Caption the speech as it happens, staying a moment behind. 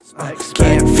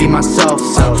Can't feed myself,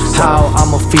 somehow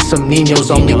I'ma feed some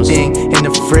niños. Only thing in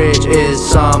the fridge is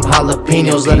some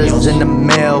jalapenos. Letters in the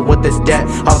mail with the debt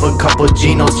of a couple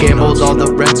Genos. Gambled all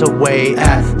the rent away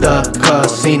at the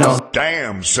casino.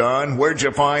 Damn, son, where'd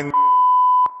you find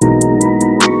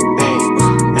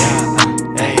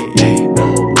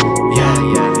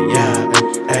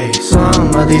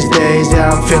Some of these days,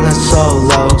 yeah, I'm feeling so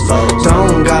low.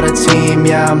 Don't got a team,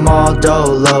 yeah, I'm all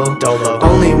dolo.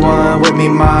 Only one with me,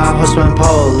 my horseman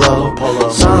Polo.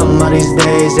 Some of these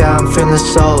days, yeah, I'm feeling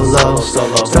so low.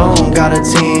 Don't got a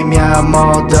team, yeah, I'm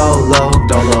all dolo.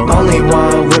 Only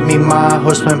one with me, my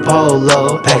horseman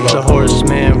Polo. The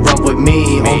horseman run with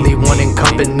me, only one in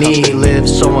company. Live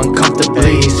so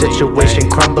uncomfortably, situation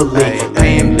crumbly.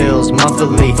 Paying bills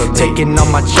monthly, taking all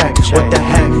my checks. What the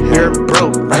heck, you're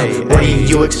broke. What do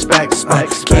you expect?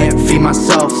 Can't feed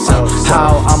myself,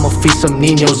 somehow I'ma feed some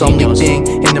niños. Only thing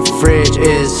in the fridge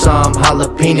is some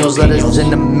jalapenos. Letters in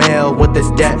the mail with the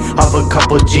debt of a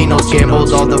couple Genos.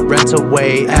 Gambled all the rent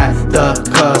away at the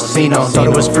casino. Thought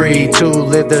it was free to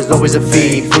live, there's always a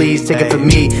fee. Please take it from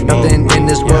me, nothing in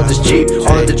this world is cheap.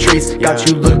 All of the treats got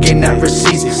you looking at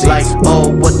receipts like, oh,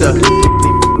 what the,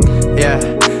 yeah,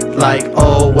 like,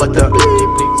 oh, what the.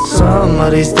 Some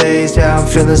of these days, yeah, I'm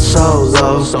feeling so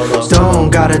low. Don't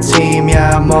got a team,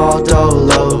 yeah, I'm all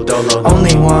dolo.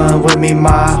 Only one with me,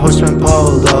 my horseman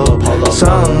Polo.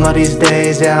 Some of these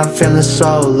days, yeah, I'm feeling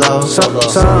so low.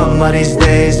 Some of these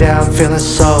days, yeah, I'm feeling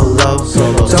so low.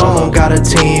 Don't got a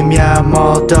team, yeah, I'm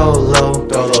all dolo.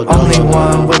 Only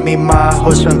one with me, my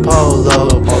horseman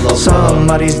Polo. Some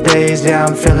of these days, yeah,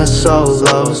 I'm feeling so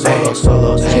low.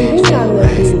 Chewbie on the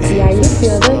beat, yeah, you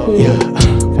feel the heat.